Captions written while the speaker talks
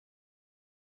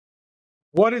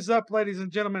What is up, ladies and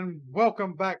gentlemen?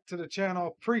 Welcome back to the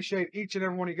channel. Appreciate each and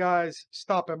every one of you guys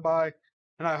stopping by,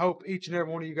 and I hope each and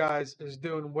every one of you guys is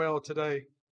doing well today.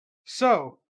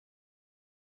 So,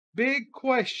 big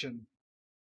question.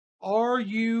 Are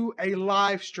you a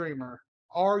live streamer?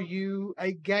 Are you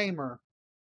a gamer?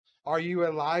 Are you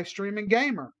a live streaming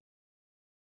gamer?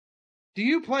 Do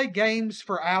you play games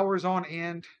for hours on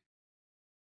end?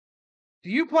 Do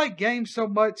you play games so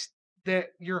much that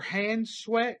your hands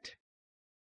sweat?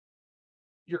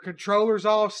 Your controller's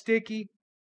all sticky?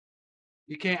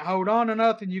 You can't hold on to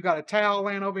nothing. You got a towel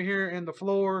laying over here in the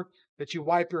floor that you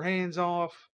wipe your hands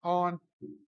off on.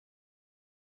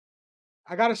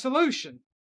 I got a solution.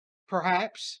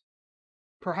 Perhaps.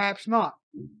 Perhaps not.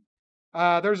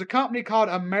 There's a company called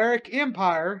Americ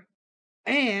Empire,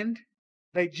 and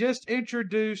they just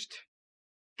introduced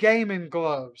gaming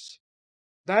gloves.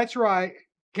 That's right,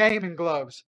 gaming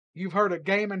gloves. You've heard of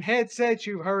gaming headsets.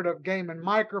 You've heard of gaming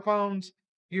microphones.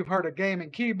 You've heard of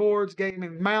gaming keyboards,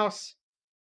 gaming mouse.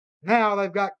 Now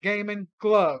they've got gaming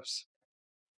gloves.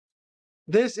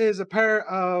 This is a pair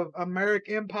of Americ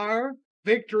Empire.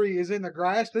 Victory is in the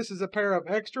grass. This is a pair of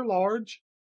extra large.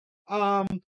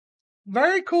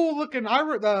 Very cool looking.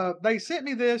 They sent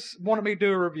me this, wanted me to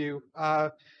do a review.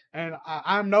 And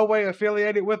I'm no way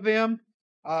affiliated with them.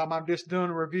 I'm just doing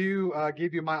a review,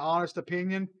 give you my honest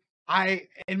opinion. I,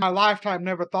 in my lifetime,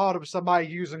 never thought of somebody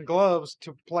using gloves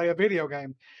to play a video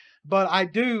game. But I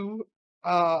do,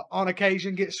 on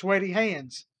occasion, get sweaty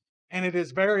hands. And it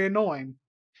is very annoying.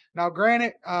 Now,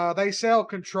 granted, they sell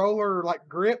controller, like,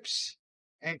 grips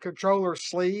and controller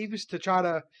sleeves to try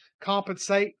to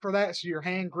compensate for that. So your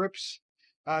hand grips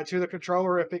to the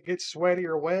controller if it gets sweaty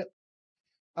or wet.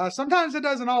 Sometimes it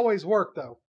doesn't always work,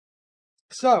 though.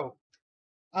 So,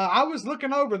 I was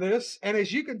looking over this, and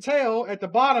as you can tell, at the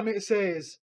bottom it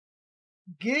says,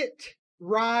 "Get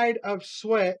rid of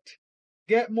sweat,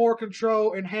 get more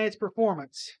control, enhance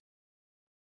performance."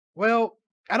 Well,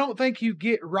 I don't think you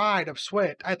get rid of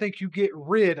sweat. I think you get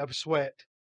rid of sweat.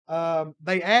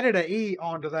 They added an E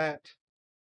onto that,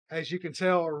 as you can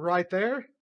tell right there.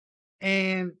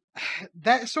 And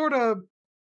that sort of,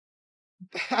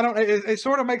 it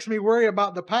sort of makes me worry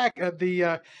about the pack of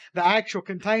the actual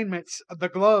containments of the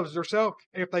gloves themselves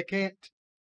if they can't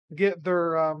get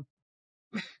their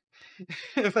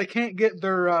if they can't get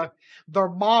their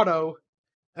motto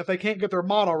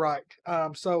right.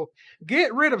 So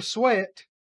get rid of sweat,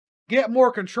 get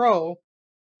more control,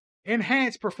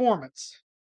 enhance performance.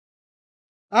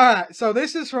 All right, so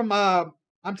this is from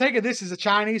I'm taking this as a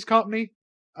Chinese company.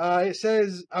 It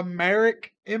says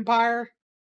Americ Empire.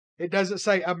 It doesn't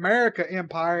say America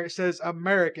Empire. It says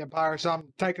Americ Empire. So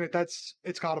I'm taking it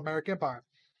it's called Americ Empire.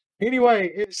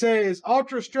 Anyway, it says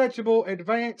ultra stretchable,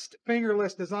 advanced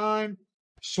fingerless design,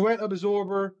 sweat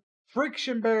absorber,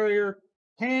 friction barrier,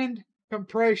 hand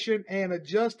compression, and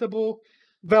adjustable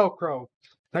Velcro.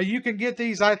 Now you can get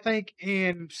these, I think,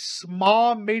 in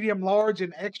small, medium, large,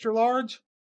 and extra large.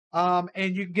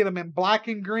 And you can get them in black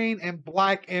and green and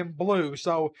black and blue.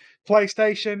 So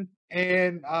PlayStation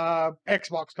and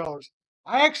Xbox colors.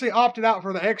 I actually opted out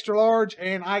for the extra large,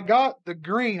 and I got the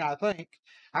green, I think.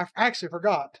 I actually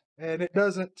forgot. And it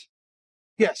doesn't.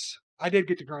 Yes, I did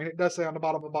get the green. It does say on the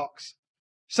bottom of the box.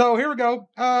 So here we go.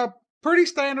 Pretty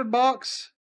standard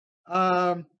box.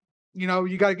 You know,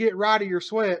 you got to get rid of your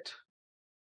sweat.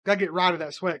 Got to get rid of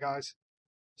that sweat, guys.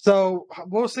 So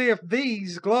we'll see if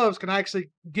these gloves can actually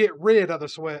get rid of the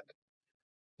sweat.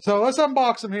 So let's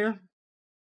unbox them here.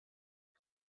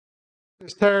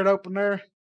 Just tear it open there.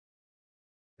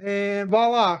 And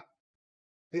voila.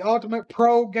 The Ultimate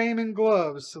Pro Gaming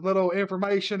Gloves. A little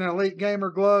information: Elite Gamer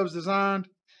Gloves designed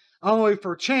only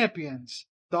for champions.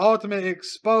 The ultimate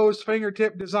exposed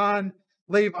fingertip design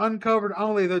leave uncovered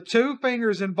only the 2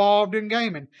 fingers involved in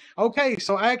gaming. Okay,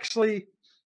 so actually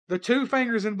the 2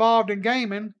 fingers involved in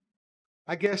gaming,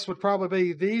 I guess, would probably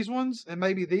be these ones and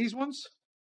maybe these ones.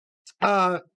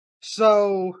 Well,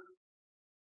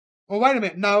 wait a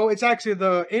minute. No, it's actually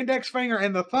the index finger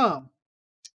and the thumb.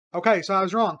 Okay, so I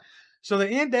was wrong. So the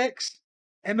index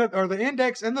and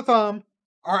the thumb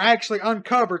are actually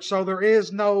uncovered. So there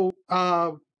is no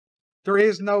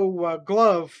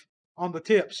glove on the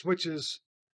tips, which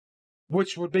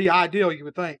would be ideal, you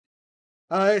would think.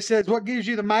 It says what gives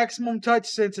you the maximum touch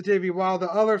sensitivity while the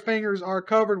other fingers are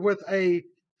covered with a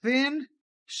thin,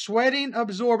 sweating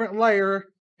absorbent layer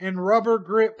and rubber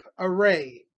grip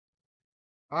array.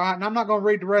 All right, and I'm not going to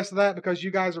read the rest of that because you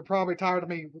guys are probably tired of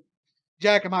me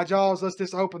jacking my jaws. Let's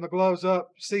just open the gloves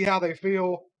up, see how they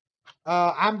feel.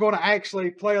 I'm going to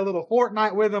actually play a little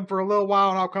Fortnite with them for a little while,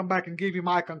 and I'll come back and give you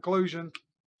my conclusion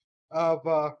of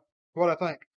what I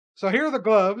think. So here are the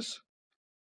gloves.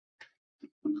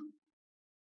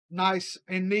 Nice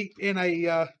and neat in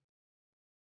a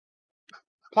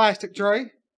plastic tray.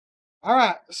 All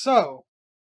right, so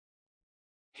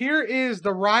here is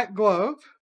the right glove.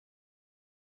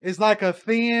 It's like a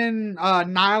thin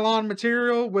nylon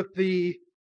material with the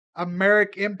Americ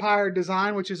Empire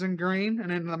design, which is in green,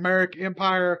 and then the Americ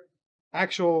Empire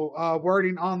actual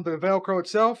wording on the Velcro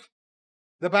itself.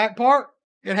 The back part,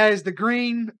 it has the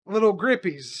green little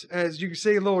grippies. As you can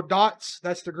see, little dots,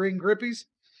 that's the green grippies.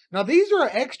 Now, these are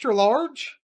extra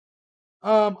large.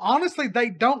 Honestly, they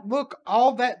don't look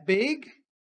all that big.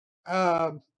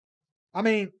 I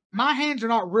mean, my hands are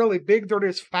not really big. They're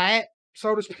just fat,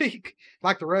 so to speak,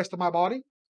 like the rest of my body.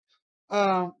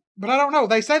 But I don't know.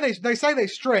 They say they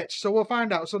stretch, so we'll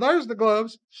find out. So there's the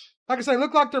gloves. Like I say,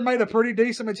 look like they're made of pretty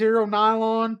decent material,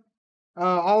 nylon,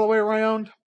 all the way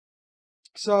around.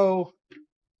 So,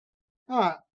 all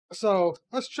right. So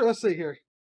let's see here.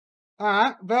 All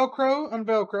right, Velcro,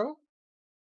 unvelcro.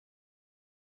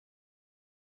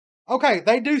 Okay,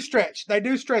 they do stretch. They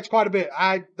do stretch quite a bit.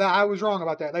 I was wrong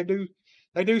about that.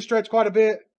 They do stretch quite a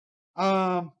bit.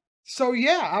 So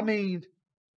yeah, I mean,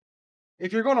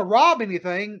 if you're going to rob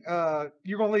anything,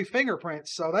 you're going to leave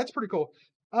fingerprints. So that's pretty cool.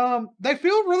 They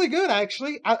feel really good,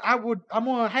 actually. I'm going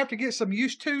to have to get some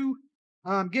used to,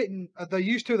 getting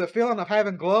used to the feeling of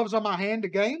having gloves on my hand to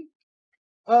game.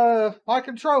 My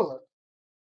controller.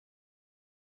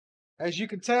 As you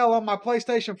can tell on my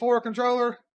PlayStation 4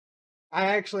 controller,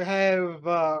 I actually have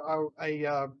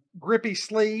a grippy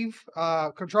sleeve,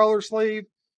 controller sleeve,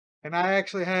 and I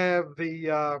actually have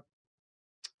the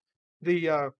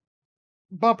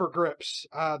bumper grips.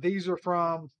 These are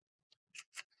from,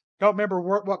 don't remember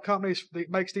what company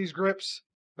makes these grips,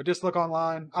 but just look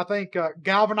online. I think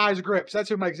Galvanized Grips, that's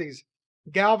who makes these.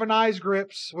 Galvanized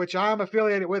Grips, which I'm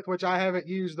affiliated with, which I haven't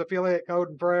used the affiliate code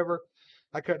in forever.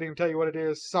 I couldn't even tell you what it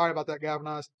is. Sorry about that,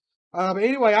 Galvanized. But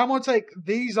anyway, I'm going to take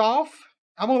these off.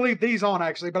 I'm going to leave these on,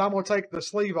 actually, but I'm going to take the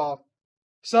sleeve off.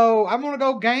 So I'm going to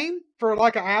go game for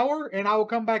like an hour, and I will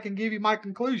come back and give you my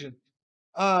conclusion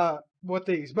with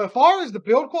these. But as far as the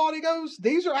build quality goes,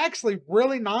 these are actually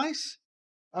really nice.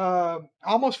 I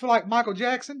almost feel like Michael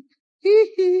Jackson.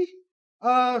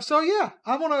 So yeah,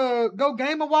 I'm going to go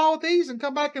game a while with these and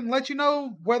come back and let you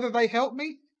know whether they help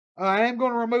me. I am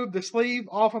going to remove the sleeve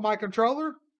off of my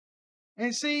controller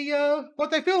and see what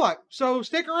they feel like. So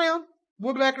stick around.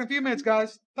 We'll be back in a few minutes,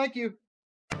 guys. Thank you.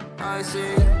 I see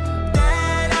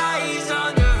dead eyes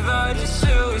on the verge of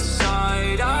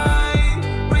suicide. I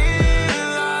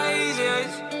realize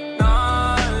it's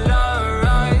not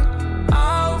alright.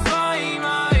 I'll find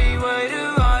my way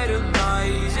to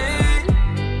itemize it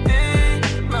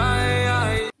in my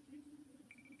eyes.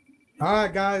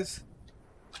 Alright, guys.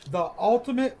 The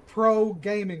Ultimate Pro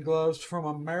Gaming Gloves from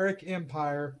Americ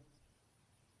Empire.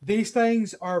 These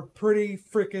things are pretty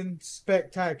freaking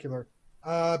spectacular.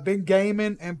 Been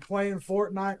gaming and playing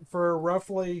Fortnite for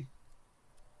roughly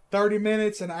 30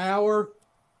 minutes, an hour.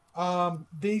 And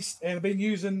I've been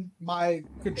using my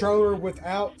controller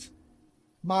without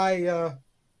my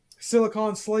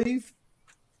silicone sleeve.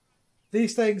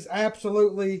 These things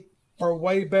absolutely are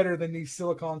way better than these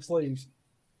silicone sleeves.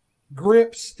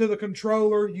 Grips to the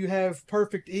controller. You have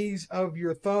perfect ease of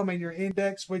your thumb and your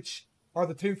index, which are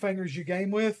the two fingers you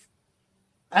game with.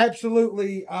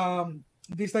 Absolutely,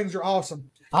 these things are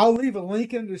awesome. I'll leave a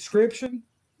link in the description.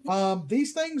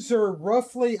 These things are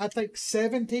roughly, I think,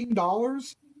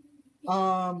 $17.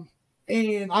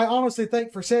 And I honestly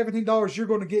think for $17, you're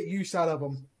going to get use out of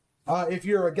them. If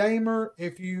you're a gamer,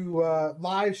 if you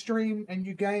live stream and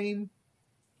you game,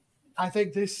 I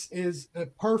think this is a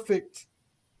perfect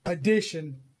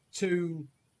addition to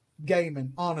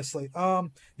gaming, honestly.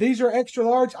 These are extra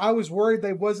large. I was worried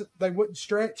they wouldn't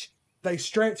stretch. They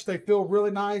stretch. They feel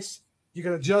really nice. You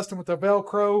can adjust them with the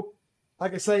Velcro.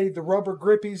 Like I say, the rubber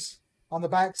grippies on the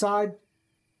back side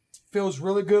feels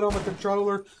really good on the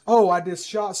controller. Oh, I just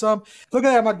shot some. Look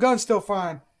at that. My gun's still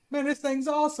fine. Man, this thing's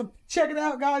awesome. Check it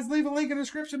out, guys. Leave a link in the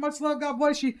description. Much love. God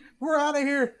bless you. We're out of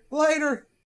here. Later.